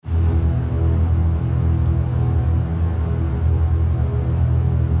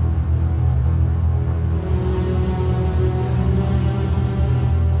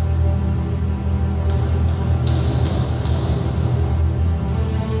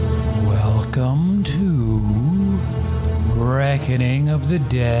Welcome to Reckoning of the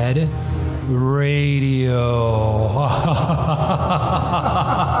Dead Radio.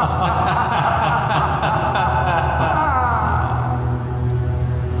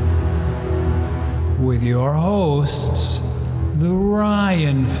 With your hosts, the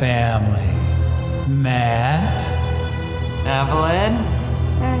Ryan family, Matt, Evelyn,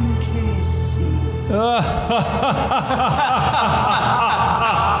 and Casey.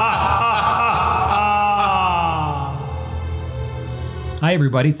 Hi,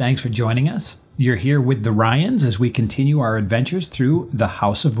 everybody. Thanks for joining us. You're here with the Ryans as we continue our adventures through the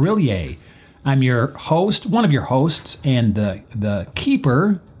House of Rillier. I'm your host, one of your hosts, and the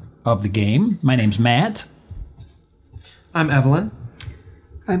keeper of the game. My name's Matt. I'm Evelyn.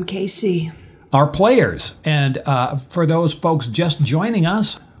 I'm Casey. Our players. And for those folks just joining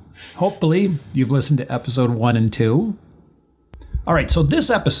us, hopefully you've listened to episode 1 and 2. All right, so this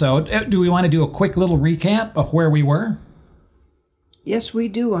episode, do we want to do a quick little recap of where we were? Yes, we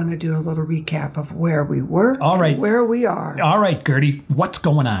do want to do a little recap of where we were and where we are. All right, Gertie, what's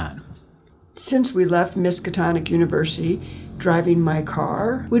going on? Since we left Miskatonic University, driving my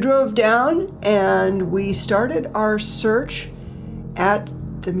car, we drove down and we started our search at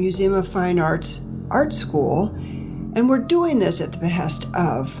the Museum of Fine Arts Art School, and we're doing this at the behest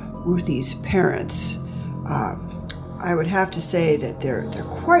of Ruthie's parents. I would have to say that they're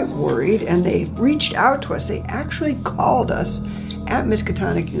quite worried, and they've reached out to us. They actually called us at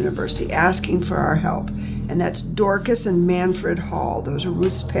Miskatonic University asking for our help. And that's Dorcas and Manfred Hall. Those are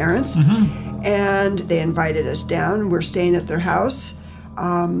Ruth's parents. Mm-hmm. And they invited us down. We're staying at their house.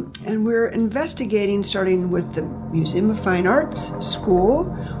 And we're investigating, starting with the Museum of Fine Arts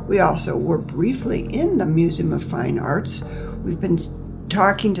School. We also were briefly in the Museum of Fine Arts. We've been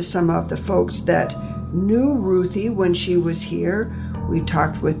talking to some of the folks that knew Ruthie when she was here. We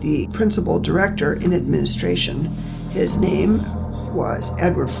talked with the principal director in administration. His name was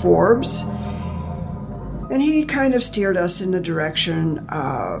Edward Forbes, and he kind of steered us in the direction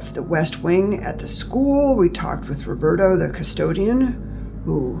of the West Wing at the school. We talked with Roberto, the custodian,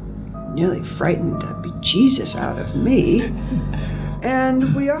 who nearly frightened the bejesus out of me.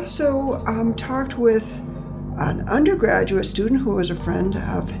 And we also talked with an undergraduate student who was a friend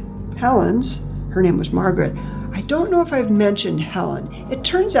of Helen's. Her name was Margaret. I don't know if I've mentioned Helen. It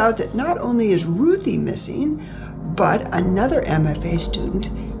turns out that not only is Ruthie missing, but another MFA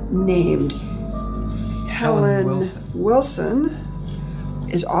student named Helen Wilson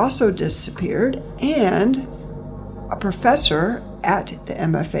is also disappeared, and a professor at the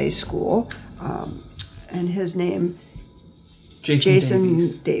MFA school, and his name, Jason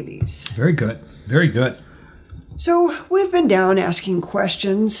Davies. Very good. Very good. So we've been down asking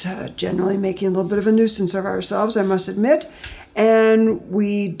questions, generally making a little bit of a nuisance of ourselves, I must admit. And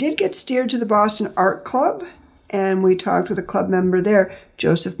we did get steered to the Boston Art Club, and we talked with a club member there,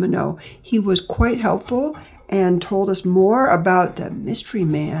 Joseph Minot. He was quite helpful and told us more about the mystery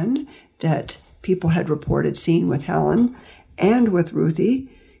man that people had reported seeing with Helen and with Ruthie.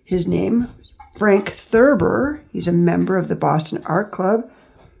 His name, Frank Thurber. He's a member of the Boston Art Club,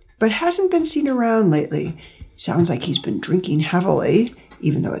 but hasn't been seen around lately. Sounds like he's been drinking heavily,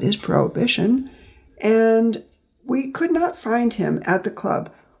 even though it is prohibition. And we could not find him at the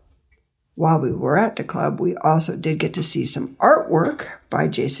club. While we were at the club, we also did get to see some artwork by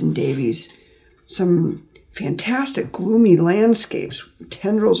Jason Davies. Some fantastic gloomy landscapes,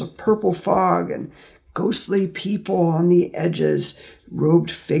 tendrils of purple fog and ghostly people on the edges,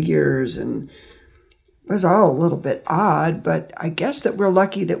 robed figures, and it was all a little bit odd, but I guess that we're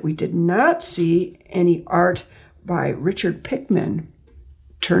lucky that we did not see any art by Richard Pickman.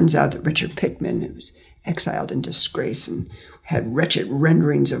 Turns out that Richard Pickman was exiled in disgrace and had wretched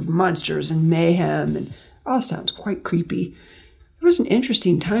renderings of monsters and mayhem, and all sounds quite creepy. It was an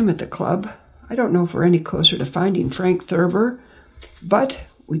interesting time at the club. I don't know if we're any closer to finding Frank Thurber, but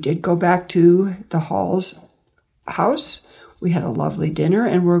we did go back to the Hall's house. We had a lovely dinner,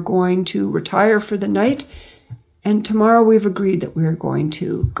 and we're going to retire for the night. And tomorrow we've agreed that we're going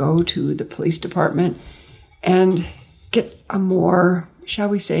to go to the police department and get a more, shall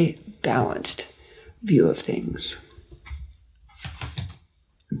we say, balanced view of things.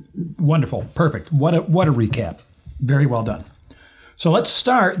 Wonderful. Perfect. What a recap. Very well done. So let's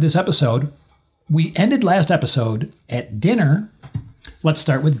start this episode. We ended last episode at dinner. Let's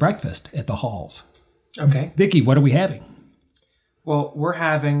start with breakfast at the Halls. Okay. Vicky, what are we having? Well,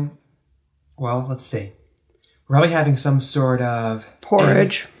 let's see. We're probably having some sort of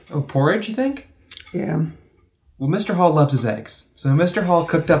porridge. Porridge, you think? Yeah. Well, Mr. Hall loves his eggs. So Mr. Hall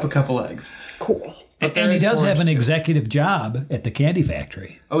cooked up a couple eggs. Cool. But there And he is does have porridge, an too. executive job at the candy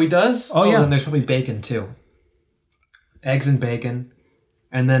factory. Oh, he does? Oh, yeah. Then there's probably bacon, too. Eggs and bacon.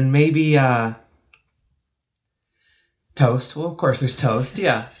 And then maybe, toast. Well, of course there's toast,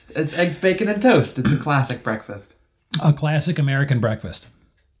 yeah. It's eggs, bacon, and toast. It's a classic breakfast. A classic American breakfast.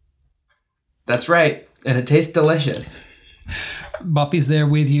 That's right. And it tastes delicious. Buffy's there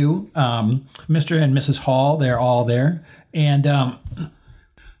with you. Mr. and Mrs. Hall, they're all there. And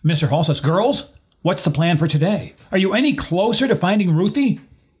Mr. Hall says, "Girls, what's the plan for today? Are you any closer to finding Ruthie?"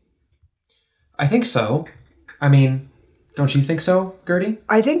 I think so. I mean, don't you think so, Gertie?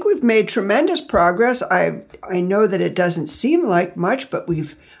 I think we've made tremendous progress. I know that it doesn't seem like much, but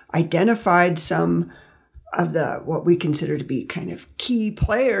we've identified some of the what we consider to be kind of key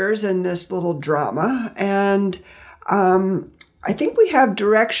players in this little drama. And I think we have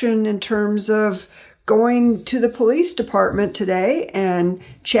direction in terms of going to the police department today and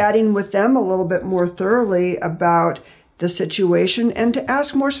chatting with them a little bit more thoroughly about the situation and to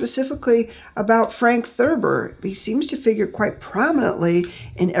ask more specifically about Frank Thurber. He seems to figure quite prominently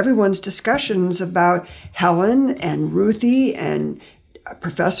in everyone's discussions about Helen and Ruthie and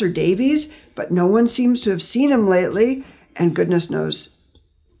Professor Davies, but no one seems to have seen him lately. And goodness knows,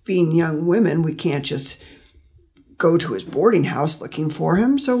 being young women, we can't just go to his boarding house looking for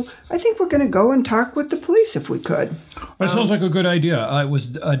him. So I think we're going to go and talk with the police if we could. That sounds like a good idea. It was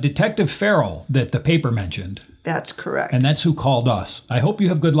Detective Farrell that the paper mentioned, That's correct. and that's who called us. I hope you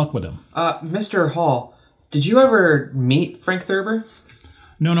have good luck with him. Mr. Hall, did you ever meet Frank Thurber?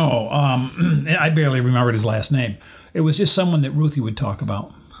 No, I barely remembered his last name. It was just someone that Ruthie would talk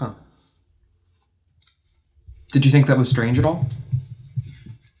about. Huh. Did you think that was strange at all?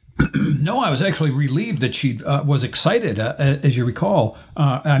 No, I was actually relieved that she was excited. As you recall,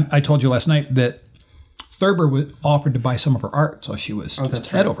 I told you last night that Thurber was offered to buy some of her art, so she was just that's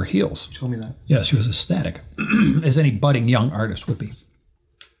head right. over heels. You told me that. Yeah, she was ecstatic, as any budding young artist would be.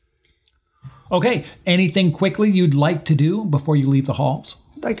 Okay, anything quickly you'd like to do before you leave the halls?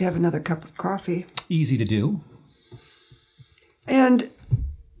 I'd like to have another cup of coffee. Easy to do. And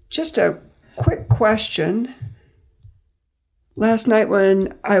just a quick question. Last night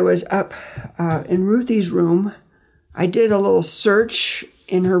when I was up in Ruthie's room, I did a little search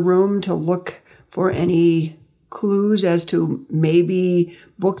in her room to look for any clues as to maybe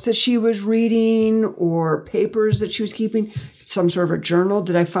books that she was reading or papers that she was keeping, some sort of a journal.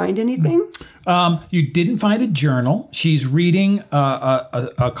 Did I find anything? You didn't find a journal. She's reading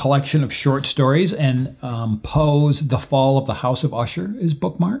a collection of short stories, and Poe's The Fall of the House of Usher is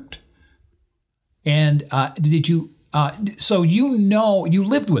bookmarked. And did you... so you know, you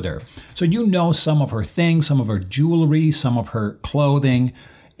lived with her. So you know some of her things, some of her jewelry, some of her clothing,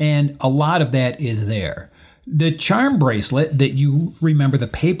 and a lot of that is there. The charm bracelet that you remember the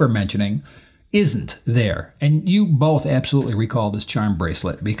paper mentioning isn't there. And you both absolutely recall this charm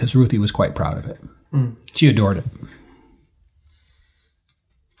bracelet because Ruthie was quite proud of it. She adored it.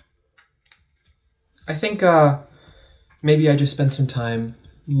 I think maybe I just spent some time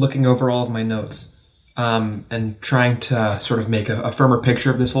looking over all of my notes and trying to sort of make a firmer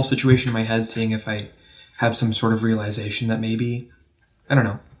picture of this whole situation in my head, seeing if I have some sort of realization that maybe, I don't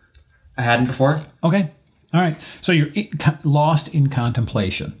know, I hadn't before. Okay. All right. So you're lost in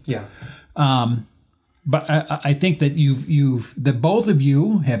contemplation. Yeah. But I think that that both of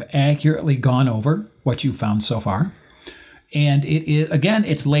you have accurately gone over what you've found so far. And it is, again,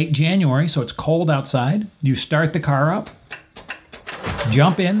 it's late January, so it's cold outside. You start the car up,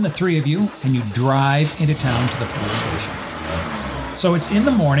 jump in, the three of you, and you drive into town to the police station. So it's in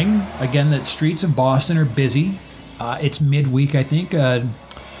the morning. Again, the streets of Boston are busy. It's midweek, I think.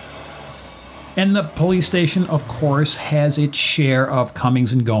 And the police station, of course, has its share of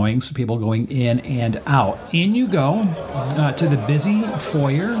comings and goings, people going in and out. In you go to the busy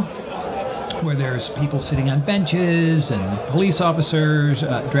foyer where there's people sitting on benches and police officers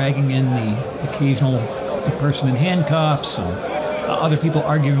dragging in the occasional person in handcuffs and other people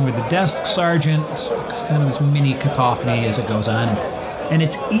arguing with the desk sergeant. It's kind of this mini cacophony as it goes on. And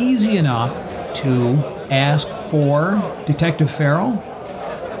it's easy enough to ask for Detective Farrell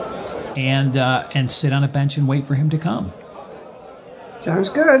and sit on a bench and wait for him to come. Sounds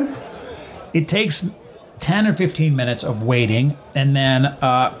good. It takes 10 or 15 minutes of waiting, and then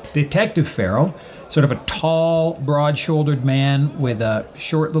Detective Farrell, sort of a tall, broad-shouldered man with a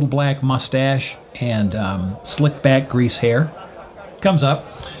short little black mustache and slick back grease hair, comes up,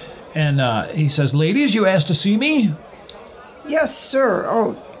 and he says, "Ladies, you asked to see me?" Yes, sir.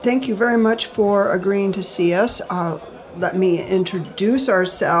 Oh, thank you very much for agreeing to see us. Let me introduce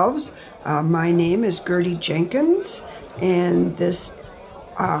ourselves. My name is Gertie Jenkins, and this,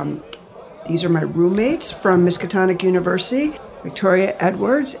 the These are my roommates from Miskatonic University, Victoria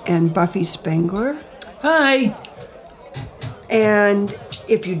Edwards and Buffy Spengler. Hi. And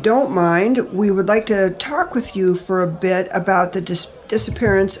if you don't mind, we would like to talk with you for a bit about the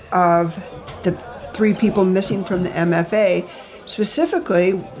disappearance of the 3 people missing from the MFA.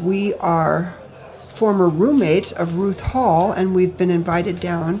 Specifically, we are former roommates of Ruth Hall, and we've been invited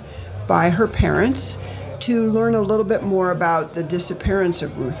down by her parents to learn a little bit more about the disappearance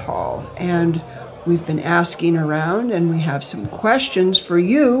of Ruth Hall. And we've been asking around, and we have some questions for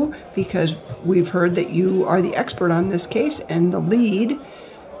you because we've heard that you are the expert on this case and the lead.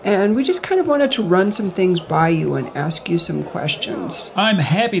 And we just kind of wanted to run some things by you and ask you some questions. I'm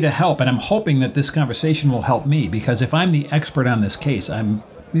happy to help, and I'm hoping that this conversation will help me, because if I'm the expert on this case,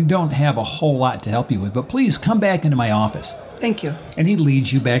 we don't have a whole lot to help you with. But please come back into my office. Thank you. And he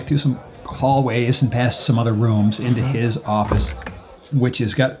leads you back through some hallways and past some other rooms into his office, which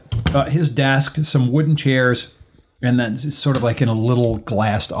has got his desk, some wooden chairs, and then it's sort of like in a little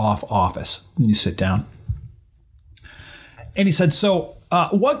glassed-off office. And you sit down. And he said, so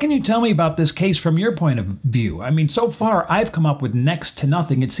what can you tell me about this case from your point of view? I mean, so far, I've come up with next to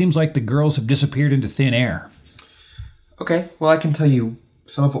nothing. It seems like the girls have disappeared into thin air. Okay, well, I can tell you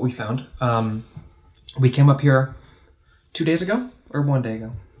some of what we found. We came up here 2 days ago, or 1 day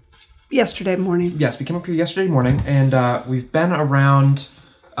ago? Yesterday morning. Yes, we came up here yesterday morning, and we've been around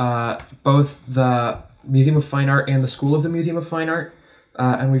both the Museum of Fine Art and the School of the Museum of Fine Art,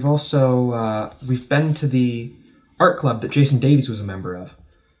 and we've also we've been to the art club that Jason Davies was a member of,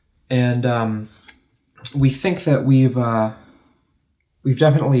 and we think that we've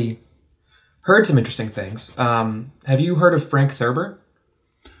definitely heard some interesting things. Have you heard of Frank Thurber?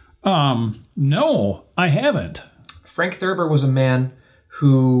 No, I haven't. Frank Thurber was a man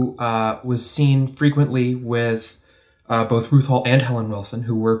who was seen frequently with both Ruth Hall and Helen Wilson,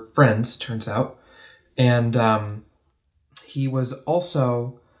 who were friends, turns out. And he was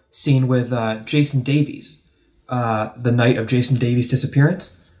also seen with Jason Davies the night of Jason Davies'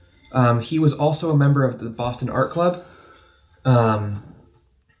 disappearance. He was also a member of the Boston Art Club.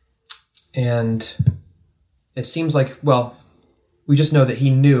 And it seems like, well, we just know that he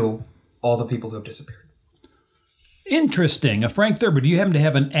knew all the people who have disappeared. Interesting. Frank Thurber, do you happen to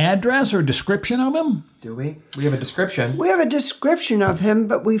have an address or description of him? Do we? We have a description. We have a description of him,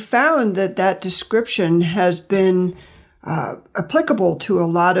 but we found that description has been applicable to a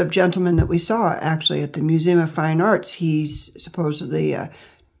lot of gentlemen that we saw, actually, at the Museum of Fine Arts. He's supposedly a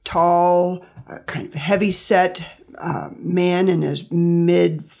tall, kind of heavy-set man in his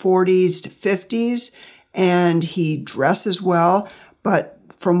mid-40s to 50s, and he dresses well, but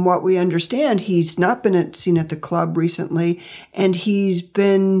from what we understand, he's not been seen at the club recently, and he's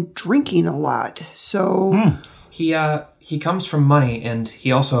been drinking a lot. So he comes from money, and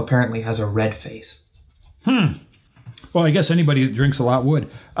he also apparently has a red face. Well, I guess anybody that drinks a lot would.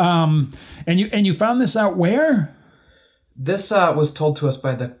 And you found this out where? This was told to us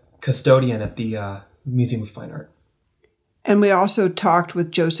by the custodian at the Museum of Fine Art. And we also talked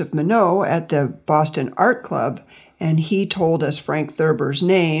with Joseph Minot at the Boston Art Club, and he told us Frank Thurber's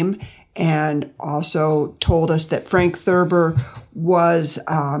name and also told us that Frank Thurber was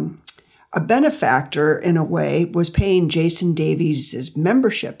a benefactor, in a way, was paying Jason Davies'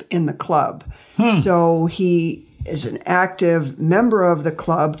 membership in the club. So he is an active member of the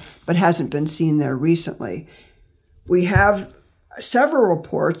club, but hasn't been seen there recently. We have several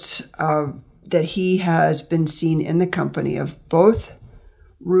reports that he has been seen in the company of both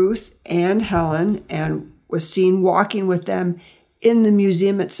Ruth and Helen and was seen walking with them in the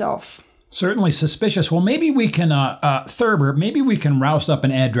museum itself. Certainly suspicious. Well, maybe we can, Thurber, maybe we can roust up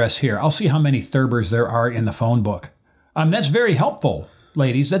an address here. I'll see how many Thurbers there are in the phone book. That's very helpful,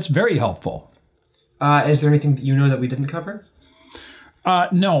 ladies. That's very helpful. Is there anything that you know that we didn't cover?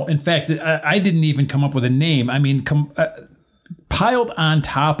 No. In fact, I didn't even come up with a name. I mean, piled on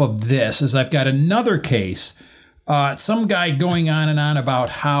top of this is I've got another case. Some guy going on and on about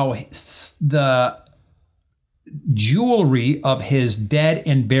how the jewelry of his dead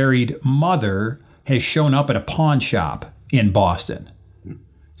and buried mother has shown up at a pawn shop in Boston.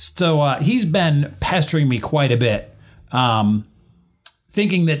 So he's been pestering me quite a bit,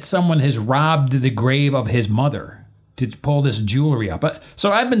 thinking that someone has robbed the grave of his mother to pull this jewelry up.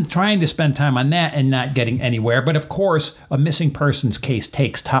 So I've been trying to spend time on that and not getting anywhere. But of course, a missing persons case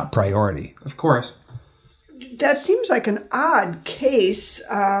takes top priority. Of course. That seems like an odd case,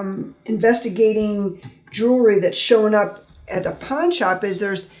 investigating jewelry that's shown up at a pawn shop. Is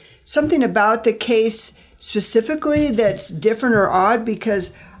there something about the case specifically that's different or odd?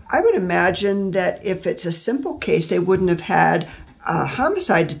 Because I would imagine that if it's a simple case, they wouldn't have had a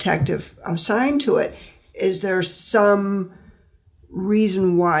homicide detective assigned to it. Is there some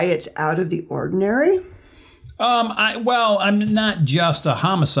reason why it's out of the ordinary? I'm not just a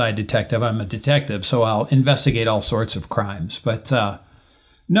homicide detective. I'm a detective, so I'll investigate all sorts of crimes. But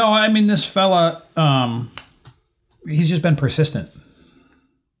no, I mean, this fella, he's just been persistent.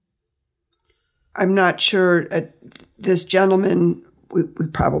 I'm not sure. This gentleman, we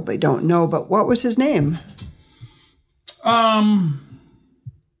probably don't know, but what was his name?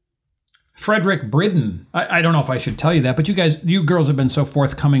 Frederick Bridden. I don't know if I should tell you that, but you girls have been so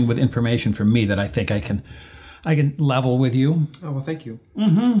forthcoming with information from me that I think I can level with you. Oh, well, thank you.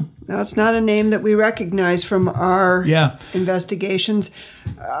 No, it's not a name that we recognize from our investigations.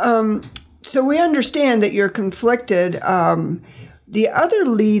 So we understand that you're conflicted. The other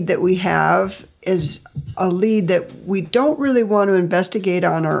lead that we have is a lead that we don't really want to investigate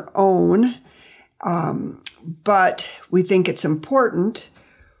on our own, but we think it's important.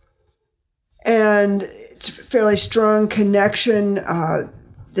 And it's a fairly strong connection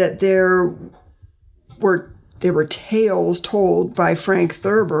that there were tales told by Frank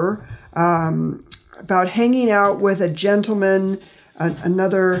Thurber about hanging out with a gentleman,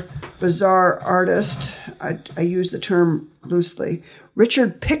 another bizarre artist. I use the term loosely.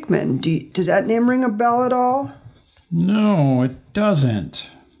 Richard Pickman. Does that name ring a bell at all? No, it doesn't.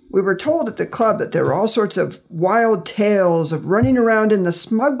 We were told at the club that there were all sorts of wild tales of running around in the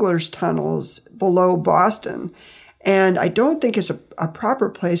smugglers' tunnels below Boston. And I don't think it's a proper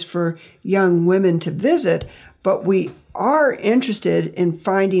place for young women to visit, but we are interested in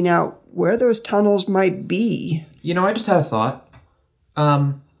finding out where those tunnels might be. You know, I just had a thought.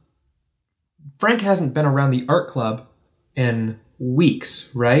 Frank hasn't been around the art club in weeks,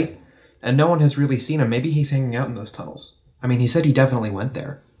 right? And no one has really seen him. Maybe he's hanging out in those tunnels. I mean, he said he definitely went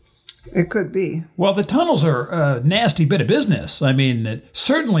there. It could be. Well, the tunnels are a nasty bit of business. I mean,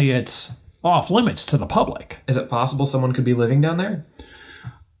 certainly it's off limits to the public. Is it possible someone could be living down there?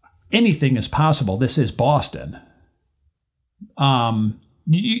 Anything is possible. This is Boston. I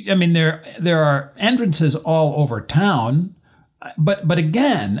mean, there are entrances all over town, but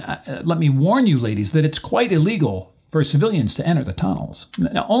again, let me warn you, ladies, that it's quite illegal for civilians to enter the tunnels.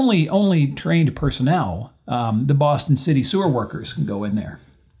 Now, only trained personnel, the Boston City sewer workers, can go in there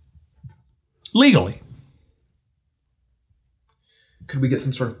legally. Could we get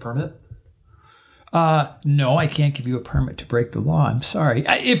some sort of permit? No, I can't give you a permit to break the law. I'm sorry.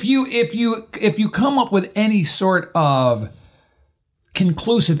 If you come up with any sort of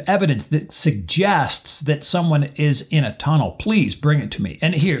conclusive evidence that suggests that someone is in a tunnel, please bring it to me.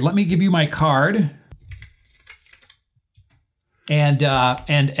 And here, let me give you my card. And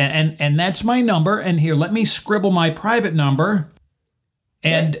that's my number. And here, let me scribble my private number.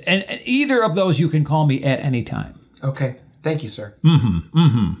 And either of those you can call me at any time. Okay. Thank you, sir.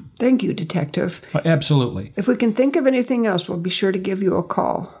 Thank you, Detective. Absolutely. If we can think of anything else, we'll be sure to give you a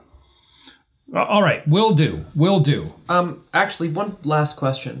call. All right, will do. Actually, one last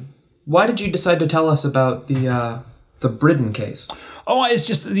question. Why did you decide to tell us about the Bridden case? Oh, it's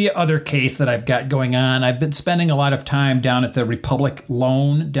just the other case that I've got going on. I've been spending a lot of time down at the Republic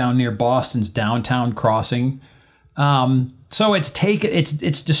Loan down near Boston's downtown crossing. So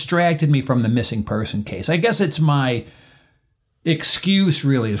it's distracted me from the missing person case. I guess it's my excuse,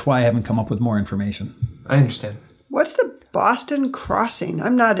 really, is why I haven't come up with more information. I understand. What's the Boston Crossing?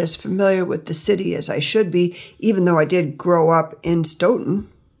 I'm not as familiar with the city as I should be, even though I did grow up in Stoughton.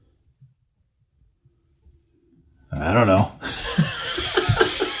 I don't know.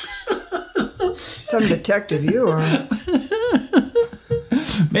 Some detective you are.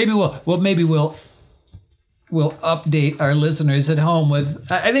 Maybe we'll update our listeners at home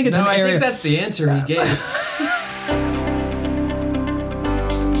with. I think it's an area. I think that's the answer he gave.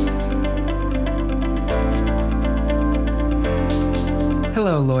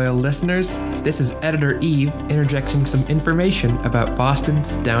 Hello, loyal listeners. This is Editor Eve interjecting some information about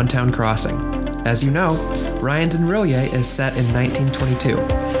Boston's downtown crossing. As you know, Ryan's and Rillier is set in 1922.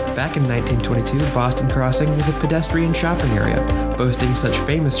 Back in 1922, Boston Crossing was a pedestrian shopping area, boasting such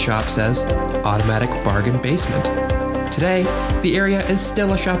famous shops as Automatic Bargain Basement. Today, the area is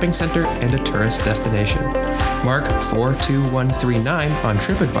still a shopping center and a tourist destination. Mark 42139 on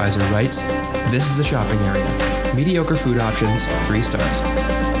TripAdvisor writes, "This is a shopping area. Mediocre food options, 3 stars."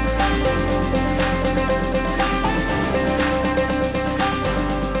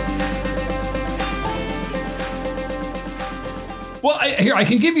 Well, I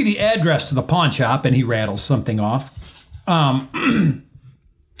can give you the address to the pawn shop, and he rattles something off. But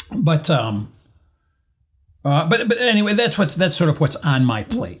But anyway, that's sort of what's on my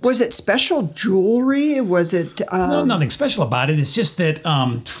plate. Was it special jewelry? Was it? No, nothing special about it. It's just that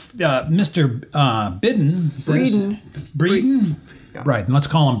Mr. Breeden? Yeah. Bryden. Let's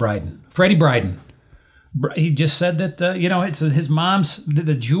call him Bryden. Freddie Bryden. He just said that, it's his mom's,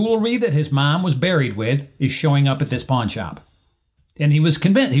 the jewelry that his mom was buried with is showing up at this pawn shop. And he was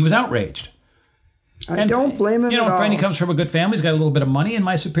convinced, he was outraged. I don't blame him at all. Freddie comes from a good family, he's got a little bit of money, and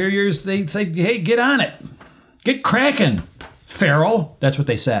my superiors, they say, hey, get on it. Get cracking, Farrell. That's what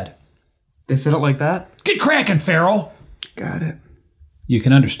they said. They said it like that? Get cracking, Farrell. Got it. You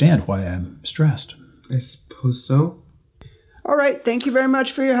can understand why I'm stressed. I suppose so. All right. Thank you very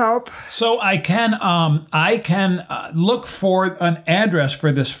much for your help. So I can look for an address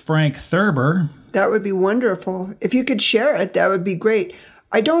for this Frank Thurber. That would be wonderful. If you could share it, that would be great.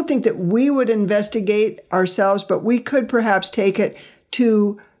 I don't think that we would investigate ourselves, but we could perhaps take it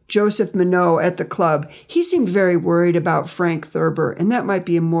to Joseph Minot at the club. He seemed very worried about Frank Thurber, and that might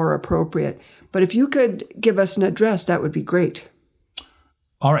be more appropriate. But if you could give us an address, that would be great.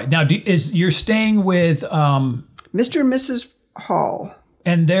 All right. Now, you're staying with Mr. and Mrs. Hall.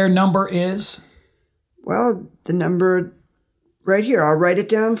 And their number is? Well, the number right here. I'll write it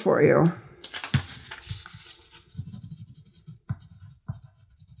down for you.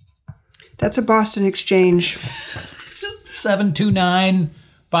 That's a Boston Exchange.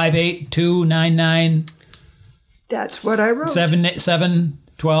 729-582-99. That's what I wrote.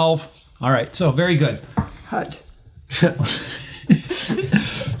 712. All right. So very good. HUD.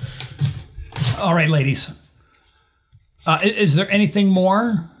 All right, ladies. Is there anything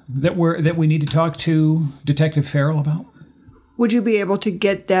more that we need to talk to Detective Farrell about? Would you be able to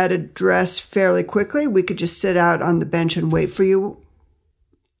get that address fairly quickly? We could just sit out on the bench and wait for you.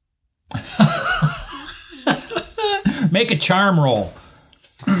 Make a charm roll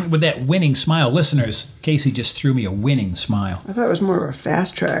with that winning smile. Listeners, Casey just threw me a winning smile. I thought it was more of a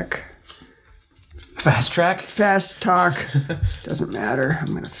fast track. Fast track? Fast talk. Doesn't matter. I'm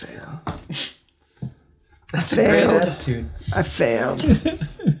going to fail. That's Failed. a great attitude. I failed.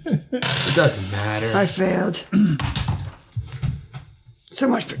 It doesn't matter. I failed. So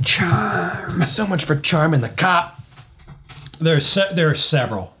much for charm. So much for charming the cop. There are several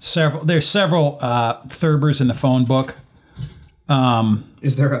Thurbers in the phone book.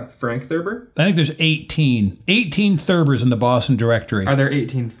 Is there a Frank Thurber? I think there's 18 Thurbers in the Boston directory. Are there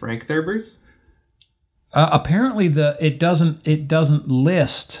 18 Frank Thurbers? Apparently it doesn't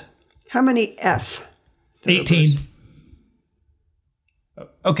list. How many F? Thurbers? 18.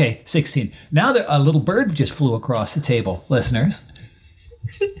 Okay, 16. Now a little bird just flew across the table, listeners.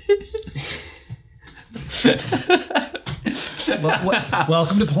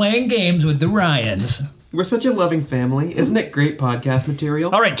 Welcome to Playing Games with the Ryans. We're such a loving family. Isn't it great podcast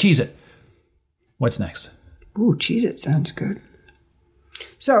material? All right, cheese it. What's next? Ooh, Cheez-It sounds good.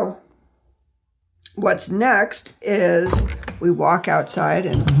 So, what's next is we walk outside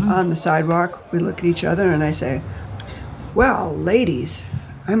and on the sidewalk, we look at each other and I say, well, ladies,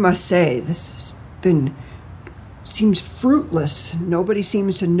 I must say this has seems fruitless. Nobody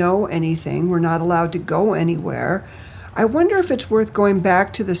seems to know anything. We're not allowed to go anywhere. I wonder if it's worth going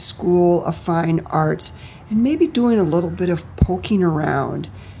back to the School of Fine Arts and maybe doing a little bit of poking around.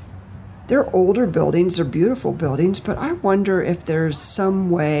 They're older buildings, they're beautiful buildings, but I wonder if there's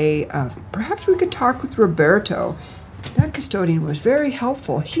some way of, perhaps we could talk with Roberto. That custodian was very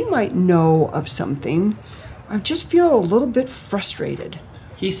helpful. He might know of something. I just feel a little bit frustrated.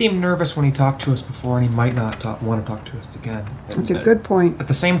 He seemed nervous when he talked to us before, and he might not want to talk to us again. That's a good point. At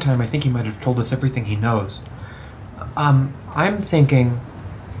the same time, I think he might have told us everything he knows. I'm thinking...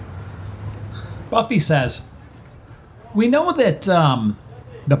 Buffy says, we know that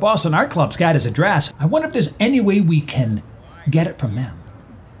the Boston Art Club's got his address. I wonder if there's any way we can get it from them.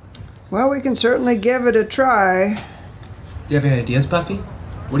 Well, we can certainly give it a try. Do you have any ideas, Buffy?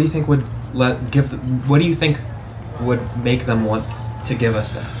 What do you think would make them want to give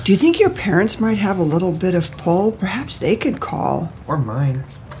us that? Do you think your parents might have a little bit of pull? Perhaps they could call. Or mine.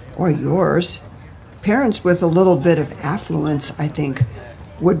 Or yours. Parents with a little bit of affluence, I think,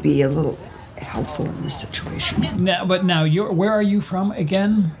 would be a little helpful in this situation. Now, where are you from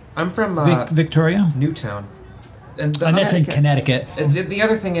again? I'm from Victoria? Newtown. And that's in Connecticut. The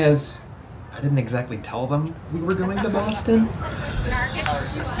other thing is, I didn't exactly tell them we were going to Boston.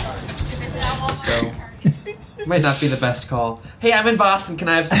 So, it might not be the best call. Hey, I'm in Boston. Can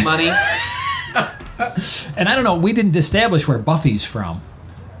I have some money? And I don't know, we didn't establish where Buffy's from.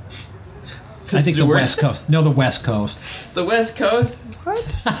 I think the West Coast. No, the West Coast. The West Coast? What?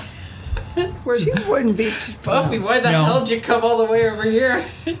 She wouldn't be. Buffy, why the hell did you come all the way over here?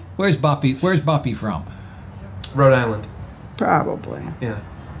 Where's Buffy from? Rhode Island. Probably. Yeah.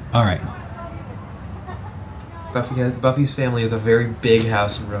 All right. Buffy's family is a very big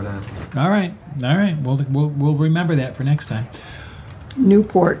house in Rhode Island. All right. All right. We'll remember that for next time.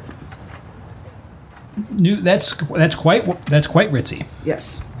 Newport. That's quite ritzy.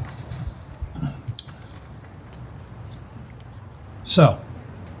 Yes. So,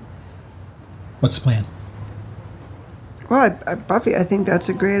 what's the plan? Well, Buffy, I think that's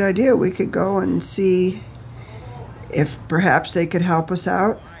a great idea. We could go and see if perhaps they could help us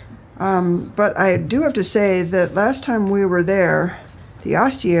out. But I do have to say that last time we were there, the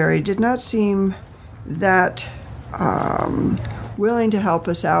Ostiary did not seem that willing to help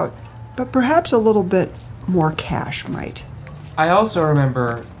us out, but perhaps a little bit more cash might. I also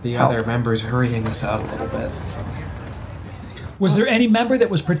remember the Help. other members hurrying us out a little bit. Was there any member that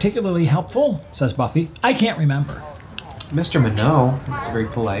was particularly helpful? Says Buffy. I can't remember. Mr. Minot was very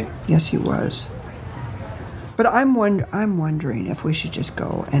polite. Yes, he was. But I'm wondering if we should just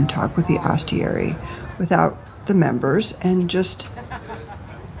go and talk with the Ostiary without the members and just,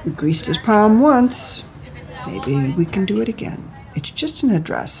 we greased his palm once, maybe we can do it again. It's just an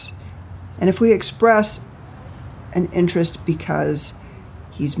address. And if we express an interest because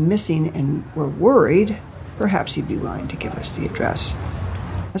he's missing and we're worried, perhaps he'd be willing to give us the address.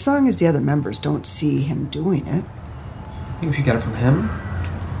 As long as the other members don't see him doing it, I think we should get it from him.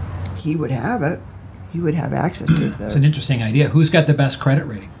 he would have it. He would have access to It's an the... interesting idea. Who's got the best credit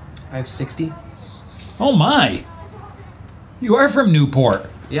rating? I have 60. Oh my! You are from Newport.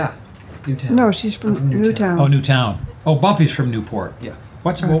 Yeah. Newtown. No, she's from I'm from Newtown. Oh, Newtown. Oh, Buffy's from Newport. Yeah.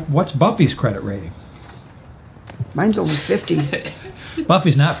 What's Buffy's credit rating? Mine's only 50.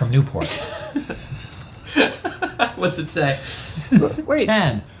 Buffy's not from Newport. What's it say? Wait,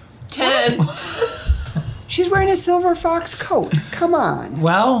 10. 10. she's wearing a silver fox coat. Come on.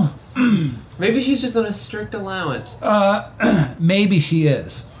 Well, Maybe she's just on a strict allowance. maybe she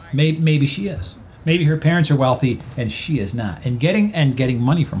is. Maybe she is. Maybe her parents are wealthy and she is not. And getting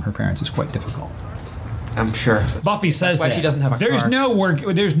money from her parents is quite difficult. I'm sure. Buffy says why that. she doesn't have a there's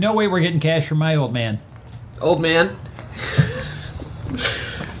car. There's no way we're getting cash from my old man. Old man.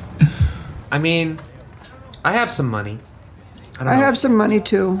 I mean, I have some money. I don't I know. have some money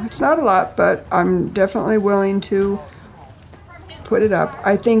too. It's not a lot, but I'm definitely willing to put it up.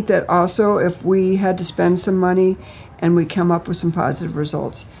 I think that also if we had to spend some money and we come up with some positive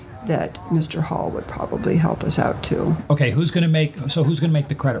results, that Mr. Hall would probably help us out too. Okay, who's gonna make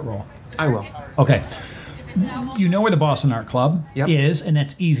the credit roll? I will. Okay. You know where the Boston Art Club Yep. is, and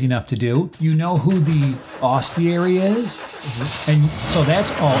that's easy enough to do. You know who the Ostiary is, and so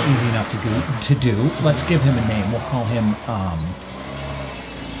that's all easy enough to do. Let's give him a name. We'll call him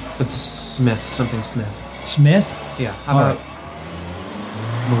It's Smith. Something Smith. Smith. Yeah. How All about...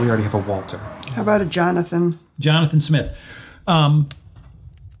 Well, we already have a Walter. How about a Jonathan? Jonathan Smith.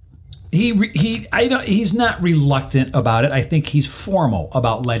 He's not reluctant about it. I think he's formal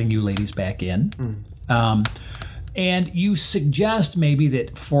about letting you ladies back in. And you suggest maybe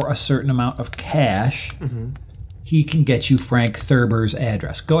that for a certain amount of cash, he can get you Frank Thurber's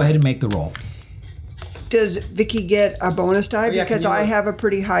address. Go ahead and make the roll. Does Vicky get a bonus die? yeah, Because can you- I have a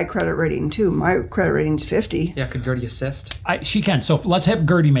pretty high credit rating too. My credit rating's 50. Yeah, could Gertie assist? She can. So let's have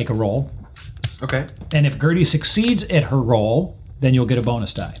Gertie make a roll. Okay. And if Gertie succeeds at her roll, then you'll get a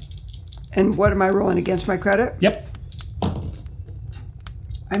bonus die. And what am I rolling against my credit? Yep.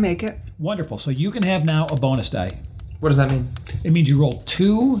 I make it. Wonderful. So you can have now a bonus die. What does that mean? It means you roll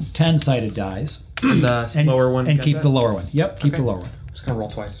 2 10-sided dies. And the lower one. And gets keep it? the lower one. Yep, keep Okay. the lower one. I'm just gonna roll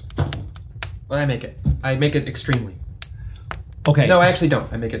twice. But I make it. I make it extremely. Okay. No, I actually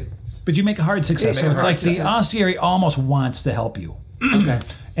don't. I make it. But you make a hard success. Yeah, So make a it's hard like the success. Ostiary almost wants to help you. Okay.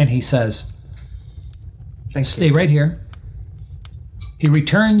 And he says, Thanks. stay Casey. right here. He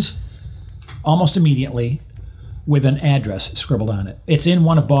returns almost immediately with an address scribbled on it. It's in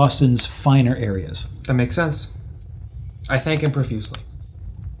one of Boston's finer areas. That makes sense. I thank him profusely.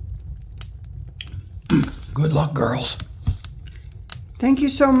 Good luck, girls. Thank you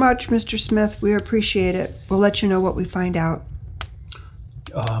so much, Mr. Smith. We appreciate it. We'll let you know what we find out.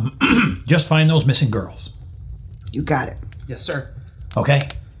 Just find those missing girls. You got it. Yes, sir. Okay?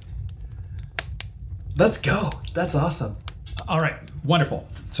 Let's go. That's awesome. All right. Wonderful.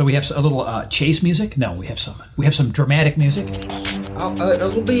 So we have a little chase music. No, we have some dramatic music.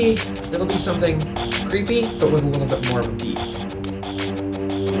 It'll be something creepy, but with a little bit more of a beat.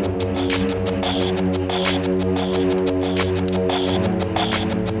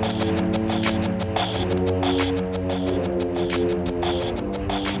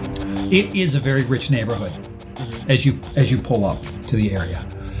 It is a very rich neighborhood as you pull up to the area.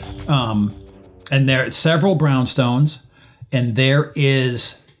 And there are several brownstones, and there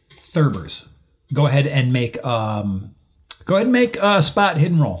is Thurber's. Go ahead and make a spot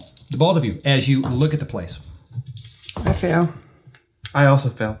hidden roll, the both of you, as you look at the place. I fail. I also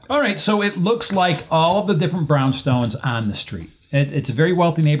fail. All right, so it looks like all of the different brownstones on the street. It's a very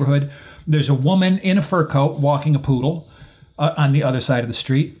wealthy neighborhood. There's a woman in a fur coat walking a poodle on the other side of the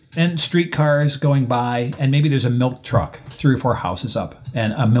street, and streetcars going by, and maybe there's a milk truck 3 or 4 houses up,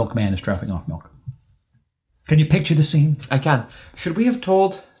 and a milkman is dropping off milk. Can you picture the scene? I can. Should we have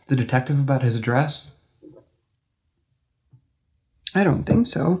told the detective about his address? I don't think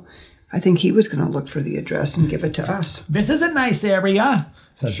so. I think he was going to look for the address and give it to us. This is a nice area,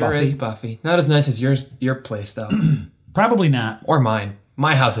 says Sure Buffy. is, Buffy. Not as nice as your place, though. Probably not. Or mine.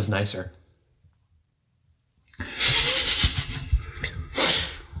 My house is nicer.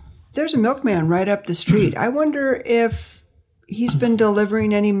 There's a milkman right up the street. I wonder if he's been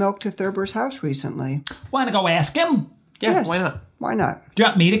delivering any milk to Thurber's house recently. Want to go ask him? Yeah, Yes. why not? Why not? Do you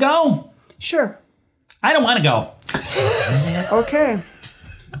want me to go? Sure. I don't want to go. Okay.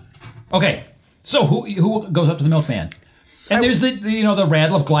 Okay, so who goes up to the milkman? And there's the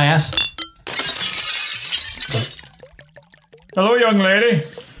rattle of glass. Hello, young lady.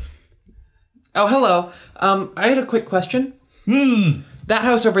 Oh, hello. I had a quick question. That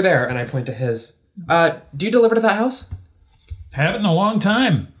house over there, and I point to his. Do you deliver to that house? Haven't in a long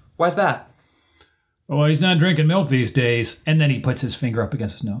time. Why's that? Well, he's not drinking milk these days. And then he puts his finger up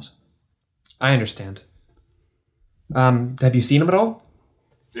against his nose. I understand. Have you seen him at all?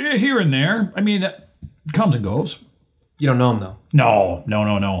 Here and there. I mean, comes and goes. You don't know him, though.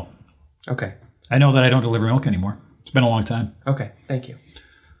 No. Okay. I know that I don't deliver milk anymore. It's been a long time. Okay, thank you.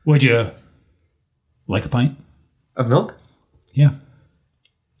 Would you like a pint? Of milk? Yeah.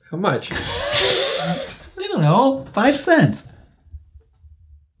 How much? I don't know. 5 cents.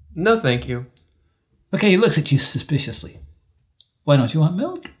 No, thank you. Okay, he looks at you suspiciously. Why don't you want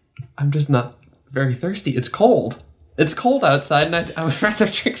milk? I'm just not very thirsty. It's cold. It's cold outside, and I would rather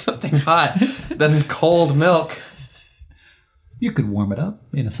drink something hot than cold milk. You could warm it up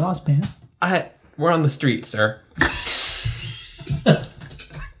in a saucepan. We're on the street, sir.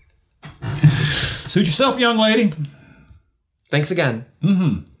 Suit yourself, young lady. Thanks again.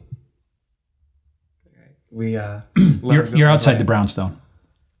 Mm-hmm. We, You're outside the brownstone.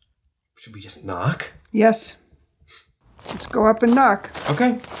 Should we just knock? Yes. Let's go up and knock.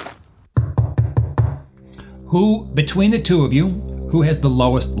 Okay. Who, between the two of you, who has the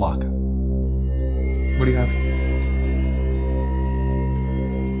lowest luck? What do you have?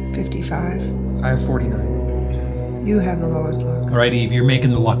 55. I have 49. You have the lowest luck. All right, Eve, you're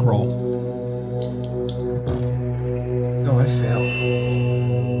making the luck roll. Oh, I fail.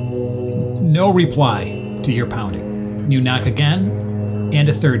 No reply to your pounding. You knock again, and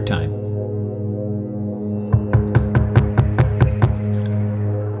a third time.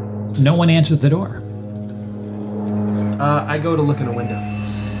 No one answers the door. I go to look in a window.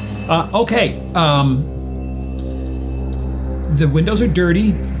 Okay. The windows are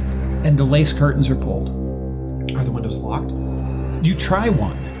dirty, and the lace curtains are pulled. Are the windows locked? You try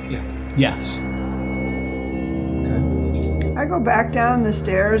one. Yeah. Yes. Okay. I go back down the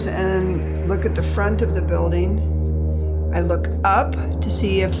stairs and look at the front of the building. I look up to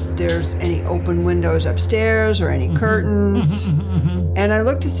see if there's any open windows upstairs or any curtains. And I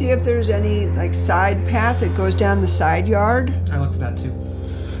look to see if there's any side path that goes down the side yard. I look for that too.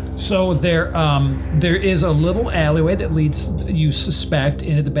 So there is a little alleyway that leads, you suspect,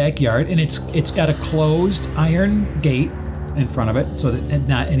 into the backyard, and it's got a closed iron gate in front of it, so that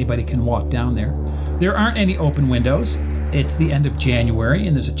not anybody can walk down there. There aren't any open windows. It's the end of January,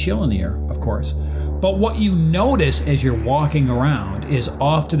 and there's a chill in the air, of course. But what you notice as you're walking around is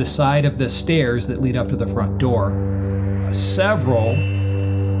off to the side of the stairs that lead up to the front door, several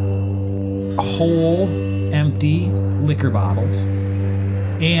whole, empty liquor bottles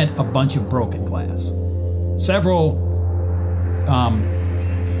and a bunch of broken glass. Several,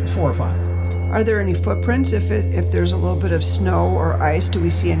 4 or 5. Are there any footprints? If there's a little bit of snow or ice, do we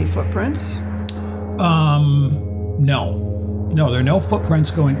see any footprints? No, there are no footprints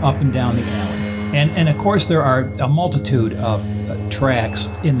going up and down the alley. And of course there are a multitude of tracks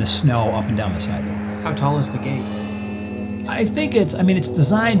in the snow up and down the sidewalk. How tall is the gate? I think it's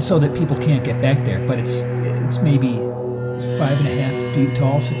designed so that people can't get back there, but it's maybe 5.5 feet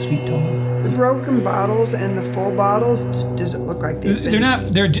tall, 6 feet tall. The broken bottles and the full bottles, does it look like they've been...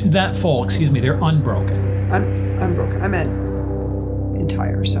 They're not full, excuse me, they're unbroken. Unbroken. I meant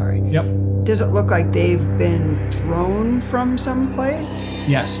entire, sorry. Yep. Does it look like they've been thrown from someplace?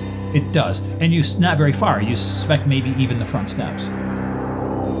 Yes, it does. And not very far. You suspect maybe even the front steps.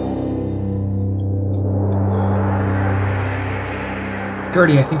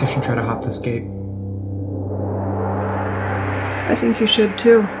 Gertie, I think I should try to hop this gate. I think you should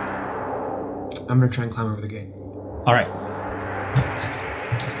too. I'm going to try and climb over the gate. All right.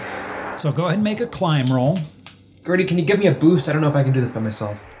 So go ahead and make a climb roll. Gertie, can you give me a boost? I don't know if I can do this by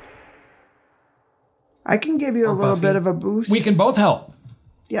myself. I can give you a little Buffy. bit of a boost. We can both help.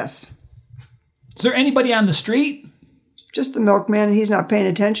 Yes. Is there anybody on the street? Just the milkman, and he's not paying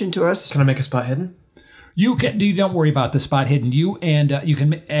attention to us. Can I make a spot hidden? You don't worry about the spot hidden. You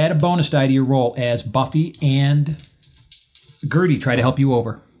can add a bonus die to your roll as Buffy and Gertie try to help you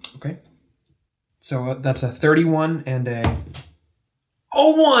over. Okay. So that's a 31 and a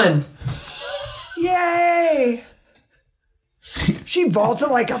 01. Yay! She vaults it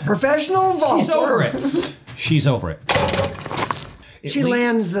like a professional vaulter. She's over it. She's over it. She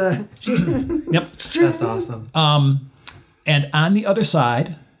lands the... Yep. That's awesome. And on the other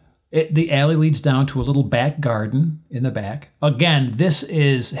side, the alley leads down to a little back garden in the back. Again, this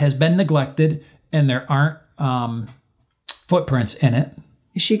has been neglected, and there aren't footprints in it.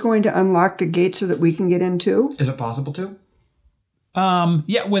 Is she going to unlock the gate so that we can get in too? Is it possible to?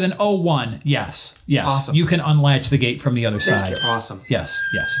 Yeah, with an 01, yes. Awesome. You can unlatch the gate from the other side. Awesome. Yes.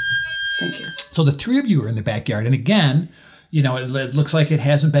 Thank you. So the three of you are in the backyard, and again, it looks like it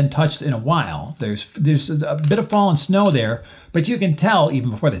hasn't been touched in a while. There's a bit of fallen snow there, but you can tell even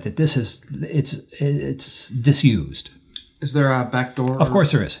before that this it's disused. Is there a back door? Of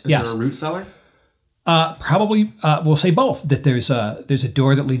course there is. Yes. Is there a root cellar? Probably we'll say both. That there's a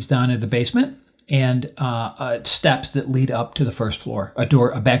door that leads down into the basement and steps that lead up to the first floor. A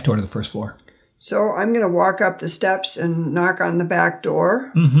back door to the first floor. So I'm going to walk up the steps and knock on the back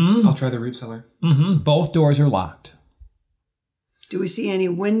door. Mm-hmm. I'll try the root cellar. Mm-hmm. Both doors are locked. Do we see any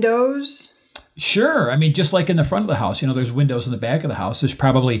windows? Sure. I mean, just like in the front of the house, there's windows in the back of the house. There's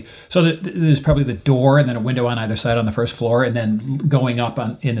probably the door and then a window on either side on the first floor, and then going up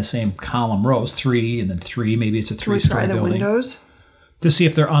in the same column rows, 3 and then 3. Maybe it's a Can we 3-story try the building. windows? To see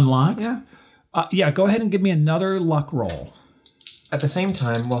if they're unlocked. Yeah. Yeah. Go ahead and give me another luck roll. At the same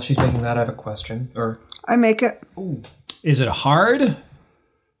time, while she's making that, I have a question. I make it. Is it hard?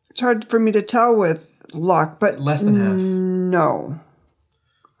 It's hard for me to tell with luck, but Less than half. no.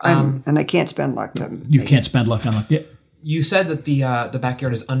 And I can't spend luck to. You can't spend luck on luck. Yeah. You said that the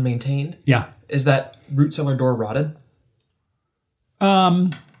backyard is unmaintained. Yeah. Is that root cellar door rotted? No,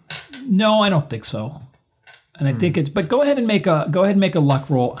 I don't think so. And I think it's. But go ahead and make a luck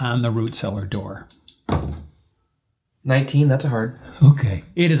roll on the root cellar door. 19. That's a hard. Okay.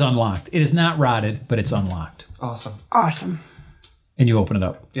 It is unlocked. It is not rotted, but it's unlocked. Awesome. Awesome. And you open it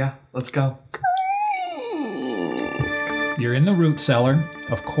up. Yeah. Let's go. You're in the root cellar.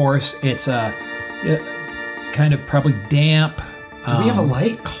 Of course, it's kind of probably damp. Do we have a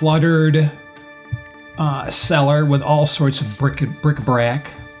light? Cluttered cellar with all sorts of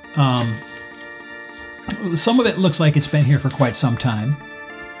bric-a-brac. Some of it looks like it's been here for quite some time.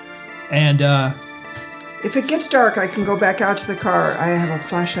 And If it gets dark, I can go back out to the car. I have a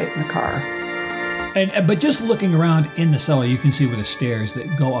flashlight in the car. but just looking around in the cellar, you can see where the stairs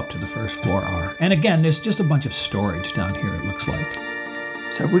that go up to the first floor are. And again, there's just a bunch of storage down here, it looks like.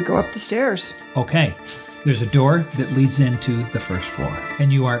 So we go up the stairs. Okay, there's a door that leads into the first floor,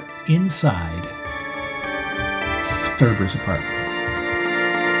 and you are inside Thurber's apartment.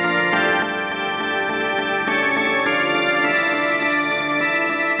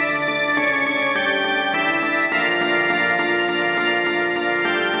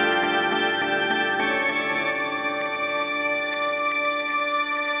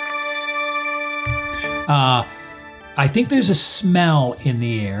 I think there's a smell in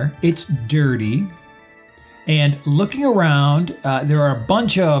the air. It's dirty. And looking around, there are a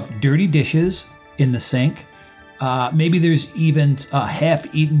bunch of dirty dishes in the sink. Maybe there's even a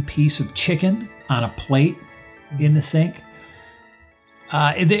half-eaten piece of chicken on a plate in the sink.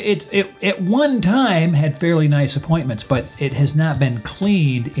 It at one time had fairly nice appointments, but it has not been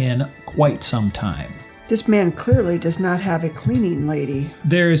cleaned in quite some time. This man clearly does not have a cleaning lady.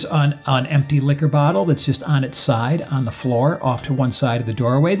 There's an empty liquor bottle that's just on its side on the floor off to one side of the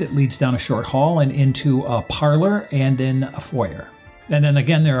doorway that leads down a short hall and into a parlor and then a foyer. And then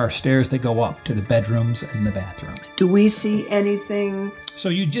again, there are stairs that go up to the bedrooms and the bathroom. Do we see anything? So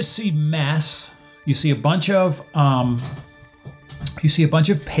you just see mess. You see a bunch of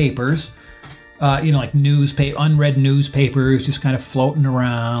papers, like unread newspapers, just kind of floating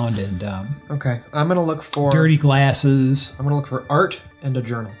around, and Okay. I'm going to look for... dirty glasses. I'm going to look for art and a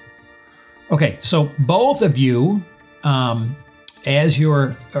journal. Okay, so both of you, as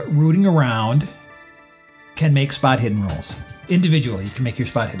you're rooting around, can make spot hidden rolls. Individually, you can make your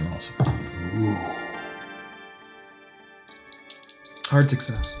spot hidden rolls. Hard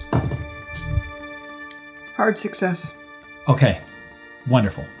success. Hard success. Okay,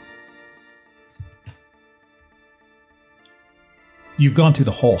 wonderful. You've gone through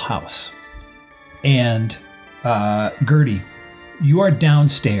the whole house. And Gertie, you are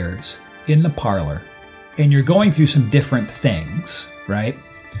downstairs in the parlor, and you're going through some different things, right?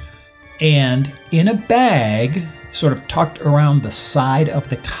 And in a bag, sort of tucked around the side of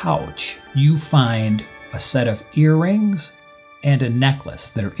the couch, you find a set of earrings and a necklace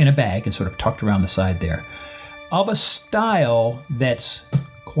that are in a bag and sort of tucked around the side there, of a style that's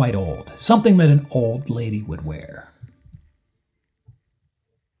quite old, something that an old lady would wear.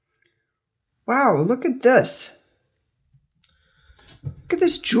 Wow, look at this. Look at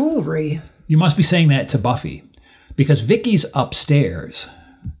this jewelry. You must be saying that to Buffy, because Vicky's upstairs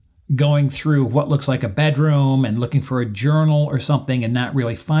going through what looks like a bedroom and looking for a journal or something and not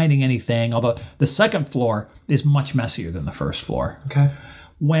really finding anything, although the second floor is much messier than the first floor. Okay.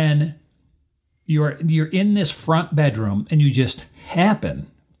 When you're in this front bedroom and you just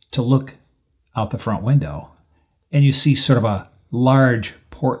happen to look out the front window and you see sort of a large,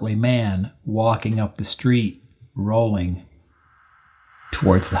 portly man walking up the street, rolling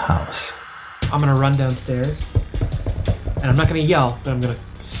towards the house. I'm going to run downstairs, and I'm not going to yell, but I'm going to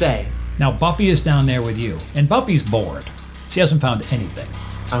say. Now, Buffy is down there with you, and Buffy's bored. She hasn't found anything.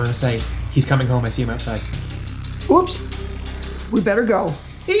 I'm going to say, he's coming home. I see him outside. Oops. We better go.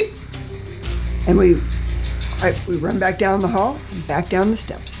 Eep. And we run back down the hall and back down the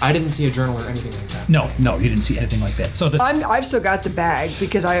steps. I didn't see a journal or anything like that. No, you didn't see anything like that. So I've still got the bag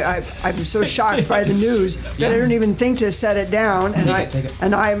because I'm so shocked by the news that I don't even think to set it down, and Take it.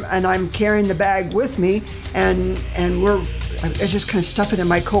 and I'm carrying the bag with me, and I just kind of stuff it in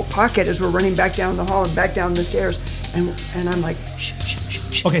my coat pocket as we're running back down the hall and back down the stairs, and I'm like,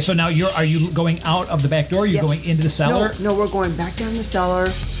 shh. Okay, so now are you going out of the back door? Are you Yes. going into the cellar? No, we're going back down the cellar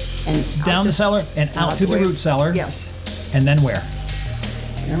and Down the cellar and out to the root cellar? Yes. And then where?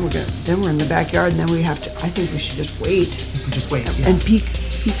 Then we're in the backyard, and then we have to. I think we should just wait Just wait. Yeah. and peek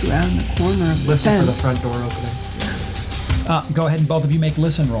around the corner of the Listen for fence. the front door opening. Go ahead and both of you make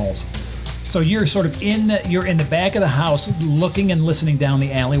listen rolls. So you're sort of in the back of the house, looking and listening down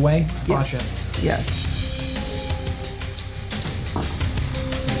the alleyway. Yes. Gotcha. Yes.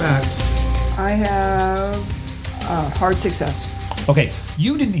 In fact, I have a hard success. Okay,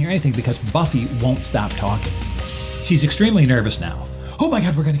 you didn't hear anything because Buffy won't stop talking. She's extremely nervous now. Oh my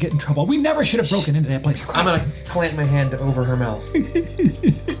God, we're going to get in trouble. We never should have broken into that place. I'm going to plant my hand over her mouth.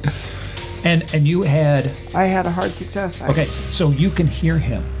 And you had... I had a hard success. Okay, so you can hear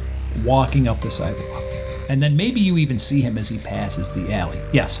him walking up the sidewalk. And then maybe you even see him as he passes the alley.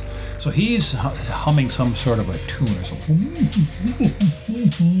 Yes. So he's humming some sort of a tune or something.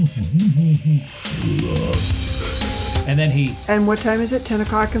 And then he... And what time is it? 10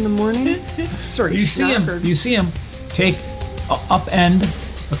 o'clock in the morning? Sort of. You see him take a upend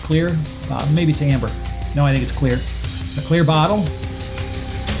a clear, maybe it's amber. No, I think it's clear. A clear bottle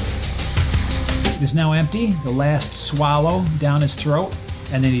is now empty. The last swallow down his throat.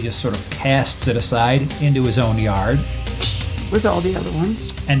 And then he just sort of casts it aside into his own yard. With all the other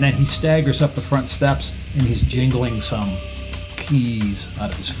ones. And then he staggers up the front steps and he's jingling some keys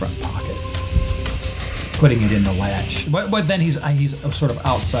out of his front pocket, putting it in the latch. But then he's sort of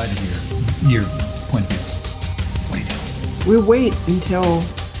outside of your point of view. What are you doing? We wait until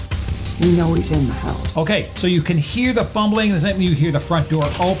we know he's in the house. Okay, so you can hear the fumbling, and then you hear the front door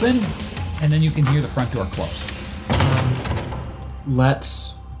open, and then you can hear the front door close.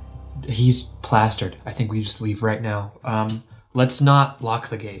 He's plastered. I think we just leave right now. Let's not lock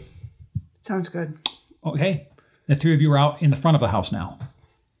the gate. Sounds good. Okay, the three of you are out in the front of the house now.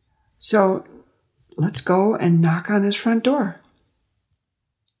 So let's go and knock on his front door.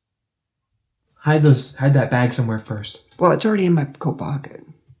 Hide that bag somewhere first. Well, it's already in my coat pocket.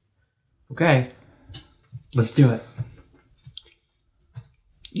 Okay. Let's do it.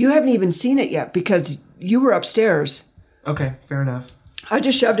 You haven't even seen it yet because you were upstairs. Okay, fair enough. I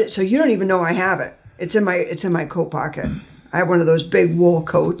just shoved it, so you don't even know I have it. It's in my coat pocket. I have one of those big wool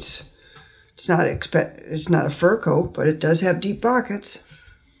coats. It's not a fur coat, but it does have deep pockets.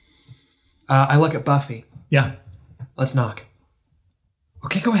 I look at Buffy. Yeah. Let's knock.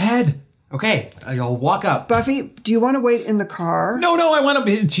 Okay, go ahead. Okay, I'll walk up. Buffy, do you want to wait in the car? No, I want to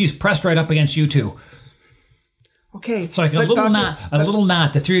be... She's pressed right up against you two. Okay. So like a but little Buffy, little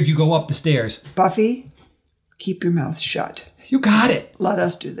knot. The three of you go up the stairs. Buffy, keep your mouth shut. You got it. Let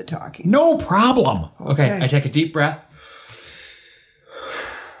us do the talking. No problem. Okay, I take a deep breath.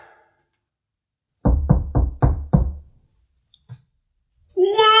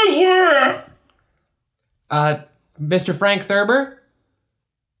 Wizard! Mr. Frank Thurber?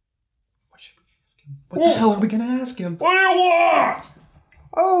 What the hell are we going to ask him? What do you want?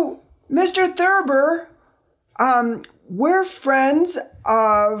 Oh, Mr. Thurber, we're friends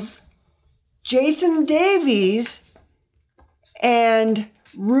of Jason Davies and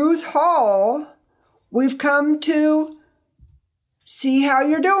Ruth Hall. We've come to see how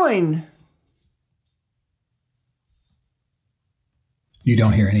you're doing. You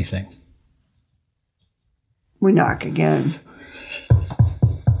don't hear anything. We knock again.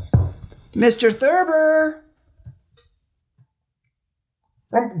 Mr. Thurber!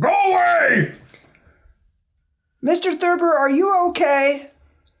 Go away! Mr. Thurber, are you okay?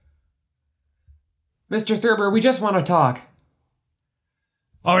 Mr. Thurber, we just want to talk.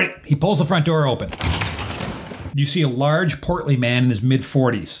 All right, he pulls the front door open. You see a large, portly man in his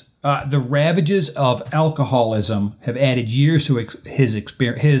mid-40s. The ravages of alcoholism have added years to his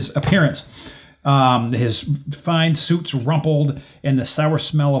appearance. His fine suit's rumpled, and the sour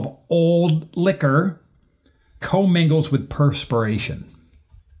smell of old liquor commingles with perspiration.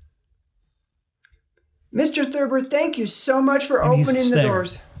 Mr. Thurber, thank you so much for And he's opening the staggered.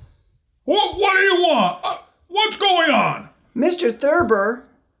 doors. What do you want? What's going on? Mr. Thurber,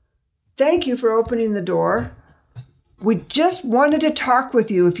 thank you for opening the door. We just wanted to talk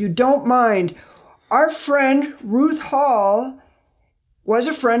with you, if you don't mind. Our friend Ruth Hall was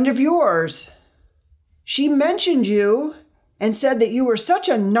a friend of yours. She mentioned you and said that you were such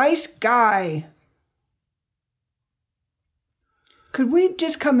a nice guy. Could we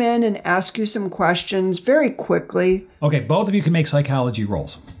just come in and ask you some questions very quickly? Okay, both of you can make psychology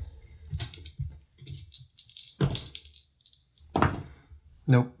rolls.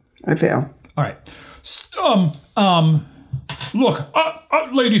 Nope. I fail. All right. Look,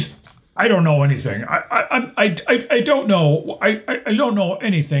 ladies, I don't know anything. I don't know. I don't know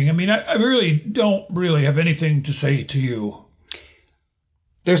anything. I mean, I really don't really have anything to say to you.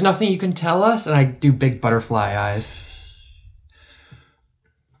 There's nothing you can tell us? And I do big butterfly eyes.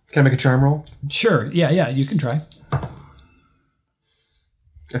 Can I make a charm roll? Sure. Yeah, you can try.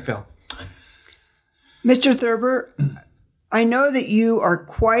 I fail. Mr. Thurber, I know that you are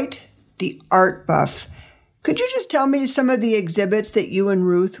quite the art buff. Could you just tell me some of the exhibits that you and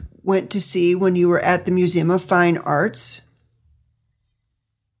Ruth went to see when you were at the Museum of Fine Arts?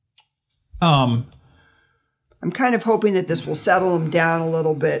 I'm kind of hoping that this will settle him down a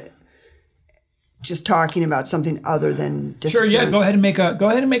little bit. Just talking about something other than disappearance. Sure. Yeah. Go ahead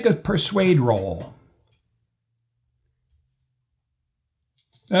and make a persuade roll.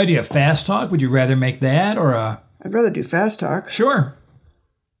 Do you have fast talk? Would you rather make that or a? I'd rather do fast talk. Sure.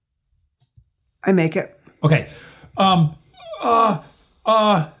 I make it. Okay.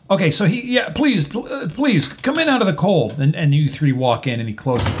 Okay, so please come in out of the cold. And you three walk in and he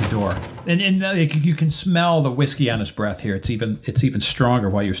closes the door. And you can smell the whiskey on his breath here. It's even stronger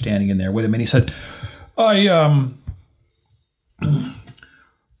while you're standing in there with him. And he said,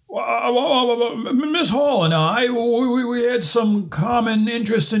 Miss Hall and I, we had some common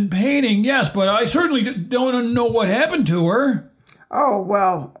interest in painting, yes, but I certainly don't know what happened to her. Oh,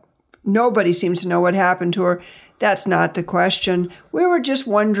 well, nobody seems to know what happened to her. That's not the question. We were just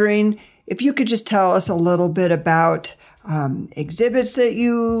wondering if you could just tell us a little bit about exhibits that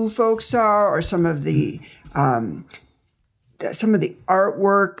you folks saw, or some of the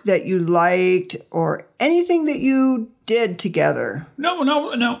artwork that you liked, or anything that you did together. No.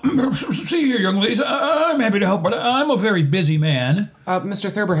 See here, young ladies, I'm happy to help, but I'm a very busy man.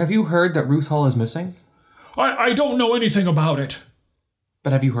 Mr. Thurber, have you heard that Ruth Hall is missing? I don't know anything about it.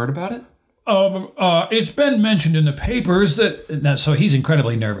 But have you heard about it? It's been mentioned in the papers that... So he's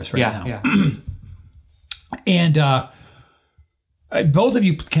incredibly nervous right now. Yeah. And both of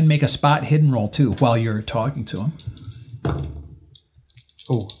you can make a spot hidden roll, too, while you're talking to him.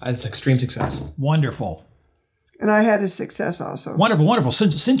 Oh, that's extreme success. Wonderful. And I had a success also. Wonderful.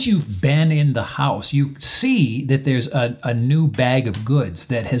 Since you've been in the house, you see that there's a new bag of goods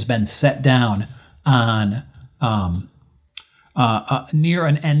that has been set down on near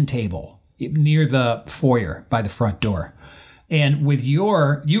an end table, near the foyer by the front door. And with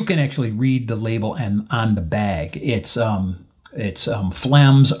you can actually read the label on the bag. It's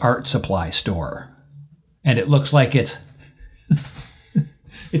Flem's Art Supply Store. And it looks like it's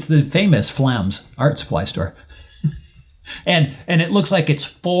the famous Flem's Art Supply Store. And it looks like it's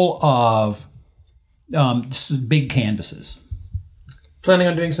full of big canvases. Planning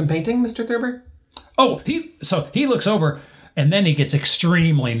on doing some painting, Mr. Thurber? Oh, he looks over, and then he gets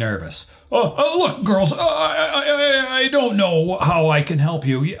extremely nervous. Look, girls, I don't know how I can help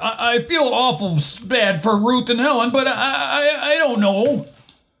you. I feel awful bad for Ruth and Helen, but I don't know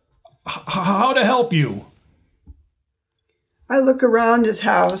how to help you. I look around his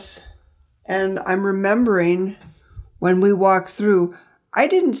house And I'm remembering when we walked through, I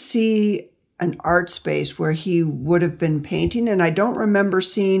didn't see an art space where he would have been painting, and I don't remember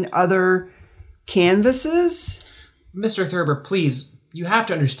seeing other canvases. Mr. Thurber, please, you have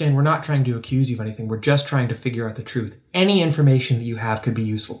to understand we're not trying to accuse you of anything. We're just trying to figure out the truth. Any information that you have could be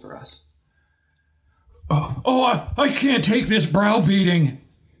useful for us. I can't take this browbeating,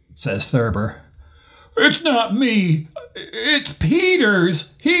 says Thurber. It's not me. It's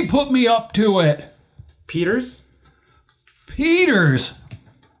Peters. He put me up to it. Peters? Peters.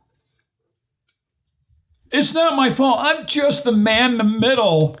 It's not my fault. I'm just the man in the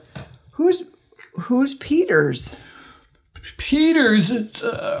middle. Who's Peters? Peters is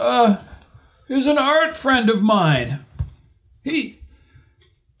an art friend of mine. He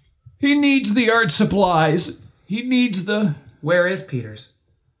needs the art supplies. He needs the... Where is Peters?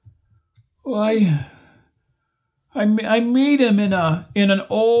 Well, I meet him in an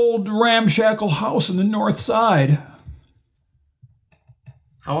old ramshackle house on the north side.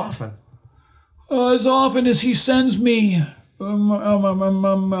 How often? As often as he sends me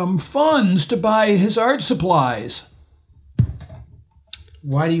funds to buy his art supplies.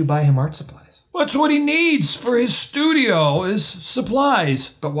 Why do you buy him art supplies? That's what he needs for his studio, is supplies.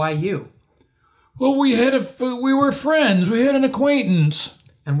 But why you? Well, we were friends. We had an acquaintance.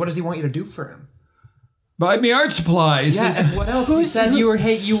 And what does he want you to do for him? Buy me art supplies. Yeah, and what else? You said you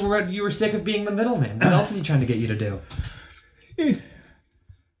were sick of being the middleman. What else is he trying to get you to do?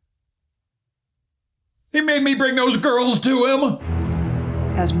 He made me bring those girls to him.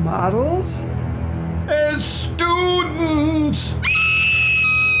 As models? As students.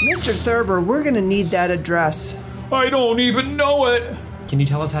 Mr. Thurber, we're going to need that address. I don't even know it. Can you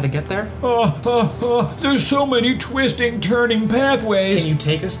tell us how to get there? There's so many twisting, turning pathways. Can you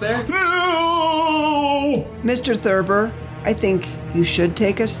take us there? No! Mr. Thurber, I think you should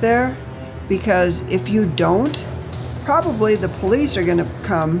take us there, because if you don't, probably the police are going to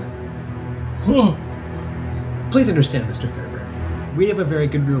come. Please understand, Mr. Thurber. We have a very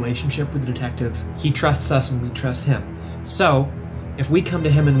good relationship with the detective. He trusts us and we trust him. So, if we come to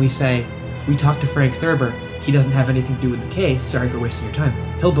him and we say, we talked to Frank Thurber, he doesn't have anything to do with the case, sorry for wasting your time,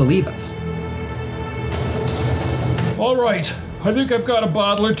 he'll believe us. All right. I think I've got a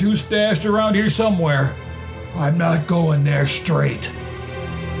bottle or two stashed around here somewhere. I'm not going there straight.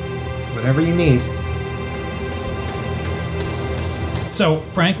 Whatever you need. So,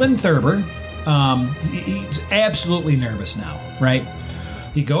 Franklin Thurber, he's absolutely nervous now, right?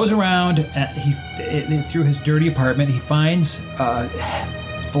 He goes around, through his dirty apartment, he finds a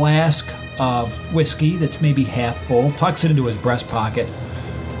flask of whiskey that's maybe half full, tucks it into his breast pocket,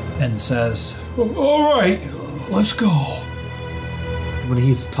 and says, all right, let's go. When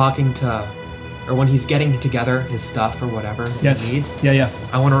he's talking to, or when he's getting together his stuff or whatever he needs, Yeah.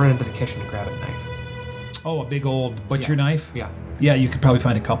 I want to run into the kitchen to grab a knife. Oh, a big old butcher knife? Yeah. Yeah, you could probably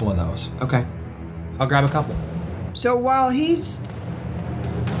find a couple of those. Okay. I'll grab a couple. So while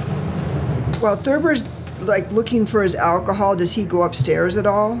Thurber's looking for his alcohol, does he go upstairs at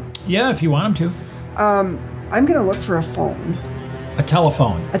all? Yeah, if you want him to. I'm going to look for a phone. A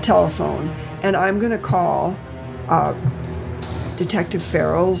telephone. A telephone. And I'm going to call Detective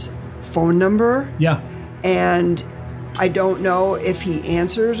Farrell's phone number. Yeah. And I don't know if he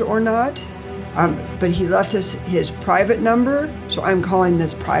answers or not. But he left us his private number, so I'm calling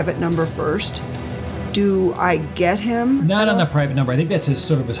this private number first. Do I get him? Not on the private number. I think that's his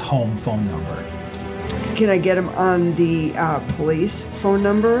home phone number. Can I get him on the police phone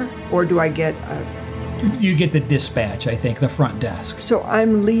number, or do I get You get the dispatch, I think, the front desk. So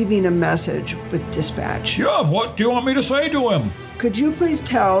I'm leaving a message with dispatch. Yeah, what do you want me to say to him? Could you please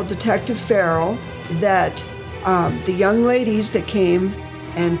tell Detective Farrell that the young ladies that came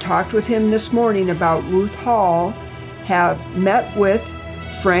and talked with him this morning about Ruth Hall have met with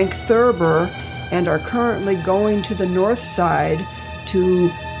Frank Thurber and are currently going to the north side to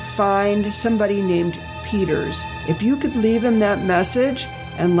find somebody named Peters. If you could leave him that message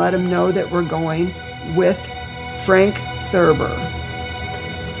and let him know that we're going with Frank Thurber.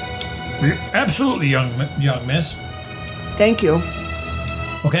 Absolutely, young miss. Thank you.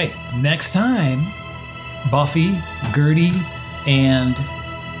 Okay, next time, Buffy, Gertie, and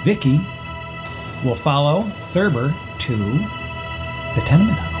Vicky will follow Thurber to the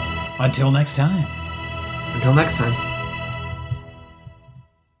tenement house. Until next time. Until next time.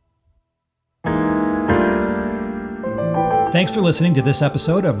 Thanks for listening to this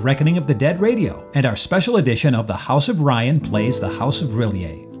episode of Reckoning of the Dead Radio and our special edition of The House of Ryan Plays The House of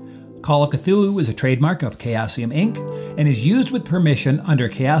Rillier. Call of Cthulhu is a trademark of Chaosium Inc. and is used with permission under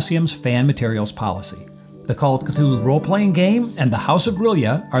Chaosium's fan materials policy. The Call of Cthulhu role-playing game and the House of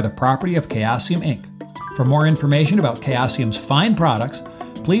Rillia are the property of Chaosium Inc. For more information about Chaosium's fine products,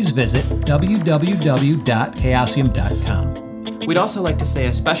 please visit www.chaosium.com. We'd also like to say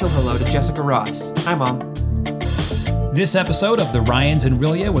a special hello to Jessica Ross. Hi, Mom. This episode of The Ryans and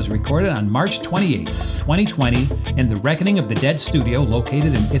Rillia was recorded on March 28, 2020 in the Reckoning of the Dead studio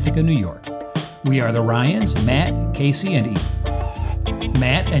located in Ithaca, New York. We are the Ryans, Matt, Casey, and Eve.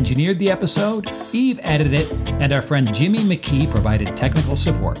 Matt engineered the episode, Eve edited it, and our friend Jimmy McKee provided technical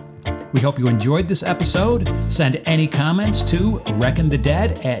support. We hope you enjoyed this episode. Send any comments to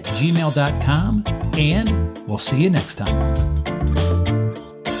reckonthedead@gmail.com, and we'll see you next time.